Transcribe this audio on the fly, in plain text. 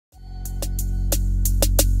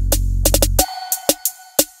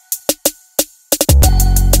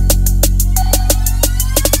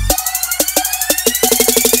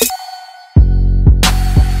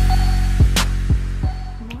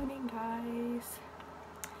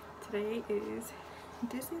Today is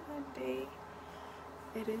Disneyland day.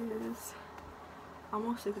 It is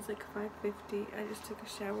almost 6, it's like 5:50. I just took a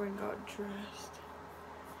shower and got dressed.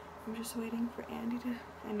 I'm just waiting for Andy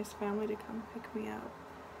and his family to come pick me up.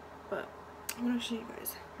 But I'm gonna show you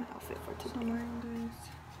guys my outfit for today. I'm wearing this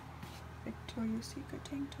Victoria's Secret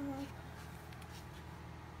tank top,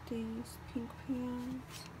 these pink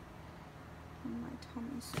pants, and my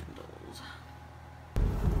Tommy sandals.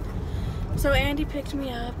 So Andy picked me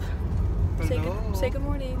up. Say good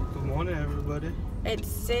morning. Good morning, everybody. It's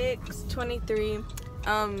 6:23.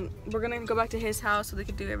 We're gonna go back to his house so they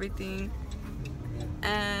could do everything.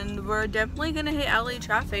 And we're definitely gonna hit LA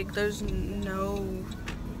traffic. There's no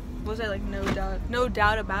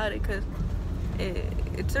doubt about it, because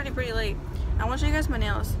it's already pretty late. I want to show you guys my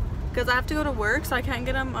nails because I have to go to work, so I can't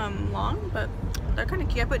get them long, but they're kind of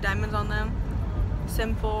cute. I put diamonds on them,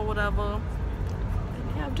 simple, whatever.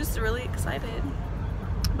 And yeah, I'm just really excited.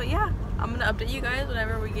 But yeah, I'm gonna update you guys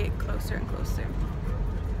whenever we get closer and closer.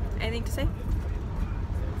 Anything to say?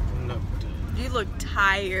 No. You look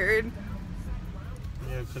tired.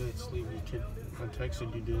 Yeah, I couldn't sleep. I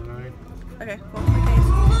texted you, didn't I? Okay, well,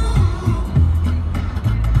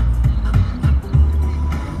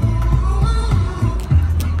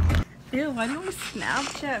 okay. Ew, why do you always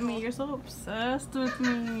Snapchat me? You're so obsessed with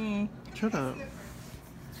me. Shut up.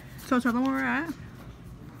 So tell them where we're at.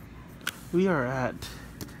 We are at...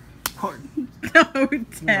 Don't No,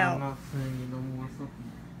 tell. I'm not saying it no more.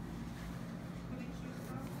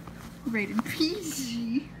 Rated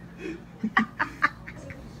PG.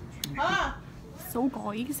 So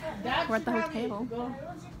guys, we're at the hotel.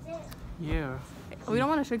 Yeah. We don't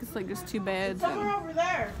want to show because it's like just 2 beds. Somewhere over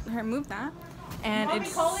there. Here, move that. And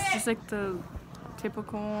it's just like the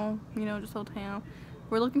typical, you know, just hotel.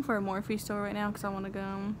 We're looking for a Morphe store right now because I want to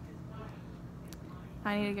go.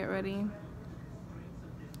 I need to get ready.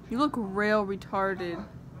 You look real retarded.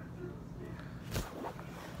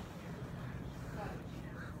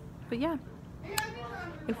 But yeah,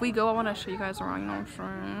 if we go, I want to show you guys around. You know what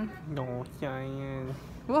I'm saying? No, yeah.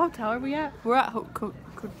 What hotel are we at? We're at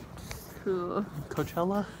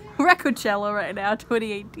Coachella? We're at Coachella right now,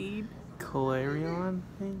 2018. Clarion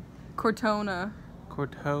thing? Cortona.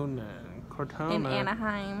 Cortona. In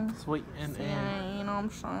Anaheim. Sweet and Yeah, you know what I'm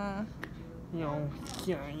saying? Yo,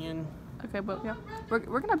 yeah. Okay, but yeah,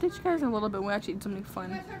 we're gonna update you guys in a little bit. We actually did something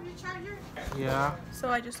fun. Yeah. So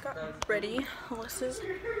I just got ready. This is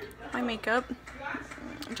my makeup.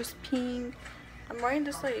 I'm just peeing. I'm wearing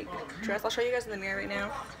this like dress. I'll show you guys in the mirror right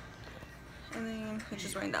now. And then he's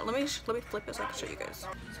just wearing that. Let me flip it so I can show you guys.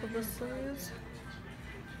 So this is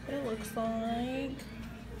what it looks like.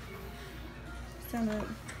 Stand up.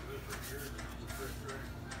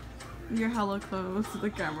 You're hella close to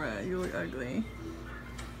the camera. You look ugly.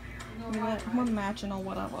 We're matching or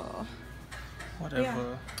whatever. Whatever.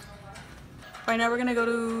 Yeah. Right now we're gonna go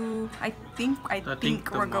to. I think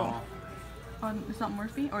we're going. It's not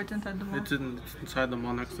Morphe, or it's inside the mall. It's inside the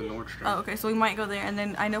mall next to Nordstrom. Oh, okay. So we might go there, and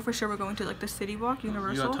then I know for sure we're going to like the City Walk,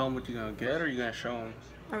 Universal. You gonna tell them what you gonna get, or you gonna show them?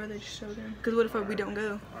 I'd rather just show them. Cause what if we don't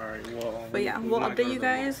go? All right. Well. But yeah, we'll update you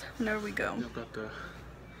guys whenever we go. You've got the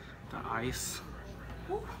ice.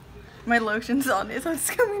 My lotion's on it, so it's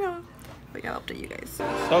coming off. But yeah, I'll update you guys.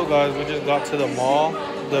 So guys, we just got to the mall,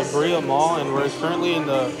 the Brea Mall, and we're currently in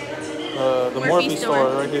the Morphe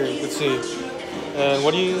store right here. You can see. And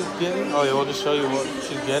what are you getting? Oh yeah, we'll just show you what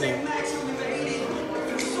she's getting.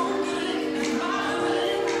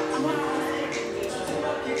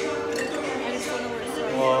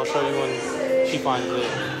 Well, I'll show you when she finds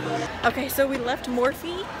it. Okay, so we left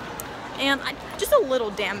Morphe, and just a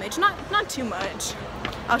little damage, not too much.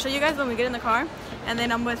 I'll show you guys when we get in the car, and then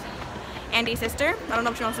I'm with Andy's sister. I don't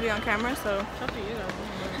know if she wants to be on camera, so. It's up to you though.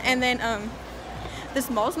 And then this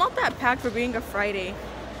mall's not that packed for being a Friday.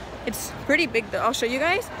 It's pretty big though. I'll show you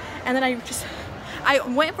guys. And then I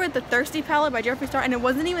went for the Thirsty palette by Jeffree Star, and it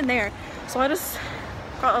wasn't even there. So I just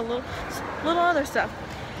got a little other stuff.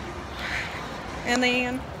 And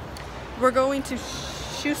then we're going to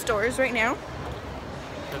shoe stores right now.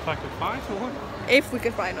 If I can find one. If we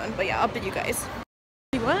could find one. But yeah, I'll update you guys.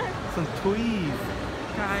 What? Some tweeds.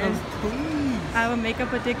 Guys, I have a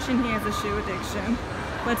makeup addiction. He has a shoe addiction.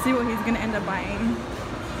 Let's see what he's gonna end up buying.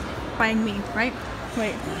 Buying me, right?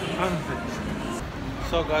 Wait.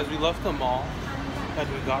 So guys, we left the mall and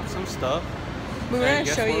we got some stuff. We're gonna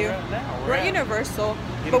show you. We're at Universal,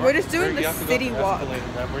 but we're just doing the City Walk.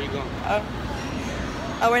 Where are you going?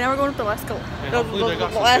 Oh, right now we're going up the escalator. The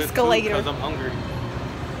escalator. Because I'm hungry.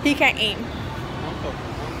 He can't aim. I'm so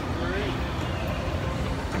hungry.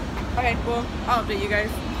 Okay, well, I'll update you guys.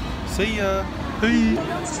 See ya. Hey.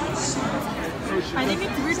 I think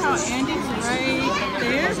it's weird how Andy's right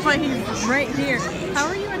there, but he's right here. How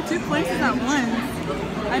are you in two places at once?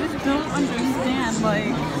 I just don't understand. Like,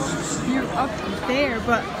 you're up there,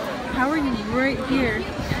 but how are you right here?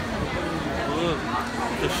 Look,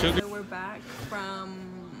 the sugar. So we're back from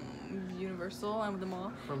Universal and the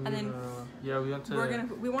mall, From and then yeah, we went to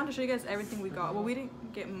we want to show you guys everything we got. Well, we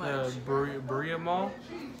didn't get much. Berea Mall,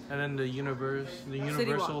 and then the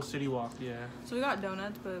Universal City Walk. Yeah. So we got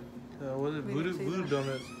donuts, but What is it? We Voodoo, didn't see Voodoo them.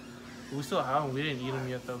 Donuts. We still have them. We didn't eat them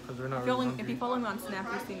yet though, because we're not really if hungry. you follow me on Snap,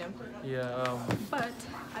 you've seen them. Yeah. But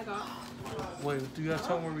I got. Wait, do you guys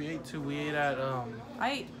tell them where we ate too? We ate at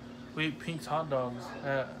we ate Pink's Hot Dogs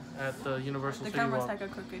at the Universal The City camera's Walk. like a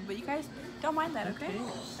crooked, but you guys don't mind that, okay?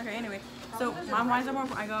 cares? Okay, anyway. So, mine's are more.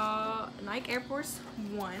 I got Nike Air Force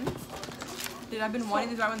 1. Dude, I've been wanting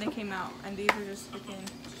these right when they came out, and these are just freaking.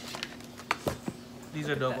 These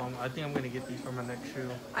are dope. I think I'm gonna get these for my next shoe.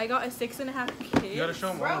 I got a 6.5 kid. You gotta show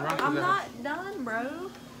them all around. I'm not done, bro.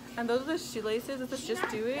 And those are the shoelaces. This is Just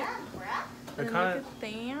Do It. They're And kind look of. at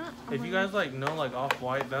that. Oh If my you guys like know like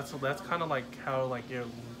Off-White, that's kind of like how like it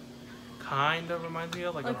kind of reminds me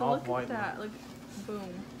of like an look Off-White. at that. Like,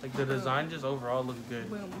 boom. Like the design just overall looks good.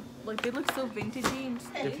 Boom. Like, they look so vintagey and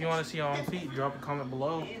stuff. If you want to see On Feet, drop a comment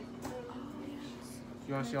below. If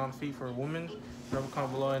you want to see On Feet for a woman, drop a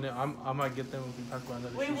comment below, and I might get them if we talk about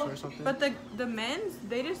another shoe store or something. But the men's,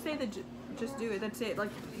 they just say that Just Do It. That's it.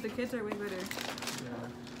 Like, the kids are way better.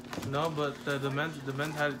 Yeah. No, but the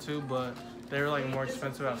men's had it too, but they were like more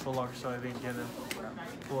expensive at Foot Locker, so I didn't get it.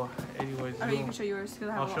 Well, anyways, Oh, you can show yours because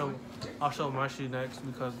I have a lot more. I'll show my shoe next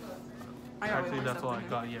because I got way actually more that's stuff all I in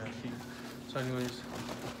got. Yeah. So anyways,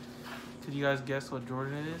 could you guys guess what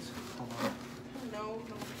Jordan it is? Hold on. No.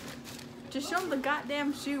 Just show them the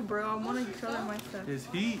goddamn shoe, bro. I want to show them my stuff. It's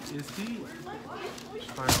heat.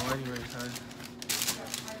 Alright, well, anyways, guys.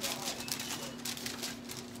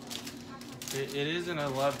 It is an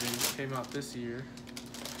 11. It came out this year.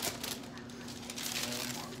 Oh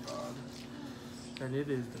my god. And it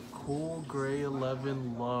is the Cool Gray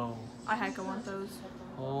 11 Low. I heck, I want those.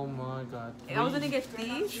 Oh my god. I was gonna get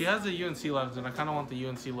these. She has the UNC 11s, and I kind of want the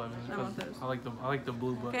UNC 11s I want because those. I like the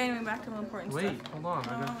blue. But Okay, anyway, back to the important wait, stuff. hold on.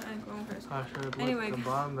 No, I got. I'm going first. I should have Anyway. the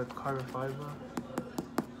bottom, the carbon fiber.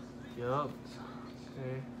 Yup.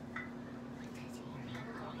 Okay.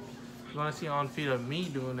 You want to see On Feet of me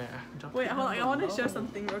doing that? Wait, hold on. I want to show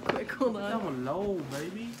something real quick. Hold on. Down low,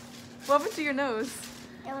 baby. What happened to your nose?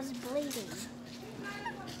 It was bleeding.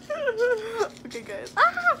 Okay, guys.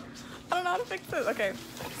 Ah! I don't know how to fix it. Okay,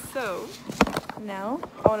 so now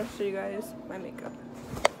I want to show you guys my makeup.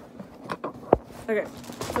 Okay,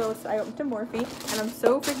 so I went to Morphe, and I'm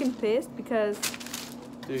so freaking pissed because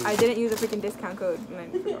Dude, I didn't use a freaking discount code. And I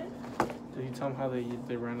forgot. did you tell them how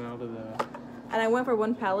they ran out of the... And I went for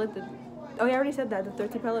one palette. Oh, yeah, I already said that, the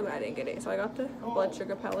 30 palette, but I didn't get it. So I got the blood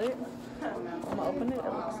sugar palette. I'm gonna open it. It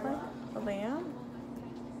looks like a lamb.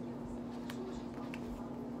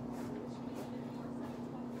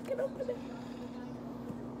 Can open it.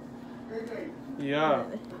 Yeah.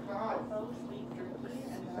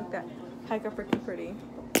 Like that. Hecka freaking pretty.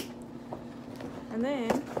 And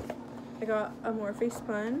then I got a Morphe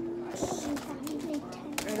sponge.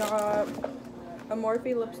 I got a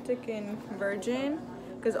Morphe lipstick in Virgin,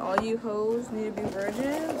 because all you hoes need to be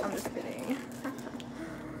virgin. I'm just kidding.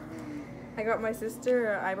 I got my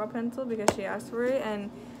sister an eyebrow pencil because she asked for it,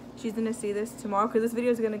 and she's gonna see this tomorrow because this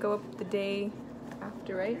video is gonna go up the day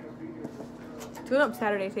after, right? It's going up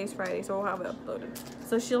Saturday, today's Friday, so we'll have it uploaded.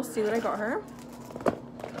 So she'll see what I got her.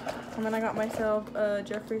 And then I got myself a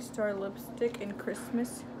Jeffree Star lipstick in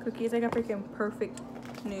Christmas cookies. I got freaking perfect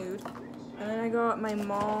nude. And then I got my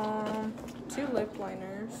mom 2 lip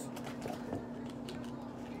liners.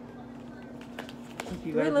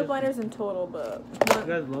 3 lip liners in total, but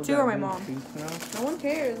one, 2 are my mom. No one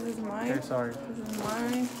cares. This is mine. Okay, sorry. This is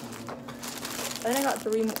mine. Then I got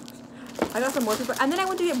 3 more. I got some more people. And then I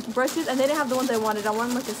went to get brushes, and they didn't have the ones I wanted. I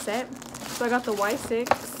wanted like a set. So I got the Y6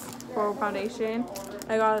 for foundation.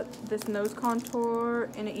 I got this nose contour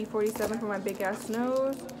in an E47 for my big ass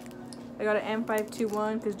nose. I got an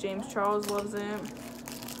M521 because James Charles loves it.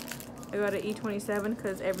 I got an E27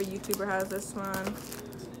 because every YouTuber has this one.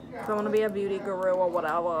 So I want to be a beauty guru or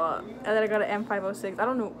whatever. And then I got an M506. I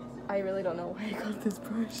don't know. I really don't know where I got this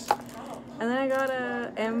brush. And then I got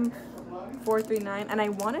a M439. And I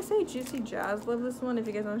want to say Juicy Jazz loves this one if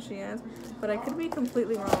you guys know who she is. But I could be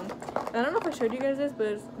completely wrong. And I don't know if I showed you guys this,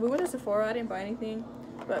 but we went to Sephora. I didn't buy anything.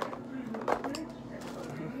 But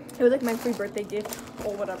it was like my free birthday gift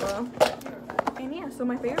or whatever. And yeah, so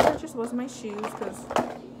my favorite purchase was my shoes because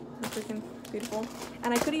they're freaking beautiful.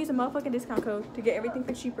 And I could have used a motherfucking discount code to get everything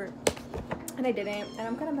for cheaper. and I didn't, and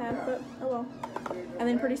I'm kind of mad, but oh well. And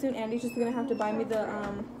then pretty soon Andy's just gonna have to buy me the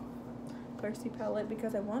Thirsty palette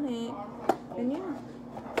because I want it, and yeah.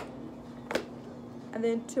 And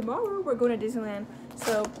then tomorrow we're going to Disneyland,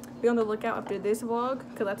 so be on the lookout after this vlog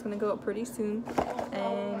because that's gonna go up pretty soon.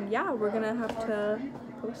 And yeah, we're gonna have to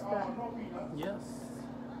post that. Yes.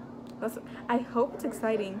 I hope it's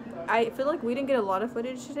exciting. I feel like we didn't get a lot of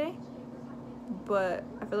footage today, but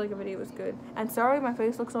I feel like the video was good. And sorry my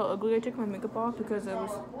face looks all ugly. I took my makeup off because I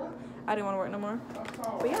didn't want to wear it no more.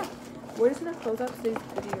 But yeah, we're just gonna close out today's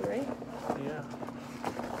video, right? Yeah.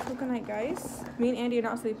 Good night, guys. Me and Andy are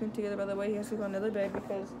not sleeping together, by the way. He has to go on another bed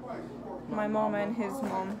because my mom and his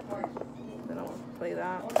mom, they don't play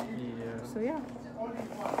that. Yeah. So yeah.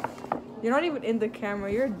 You're not even in the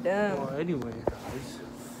camera. You're dumb. Well, anyway, guys.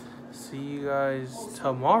 See you guys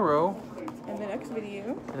tomorrow. In the next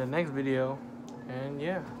video. In the next video. And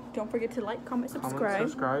yeah. Don't forget to like, comment,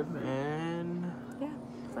 subscribe. And Yeah.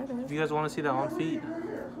 Bye, guys. if you guys want to see the on feet,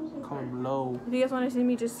 comment below. If you guys want to see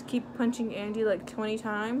me just keep punching Andy like 20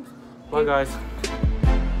 times. Bye, guys.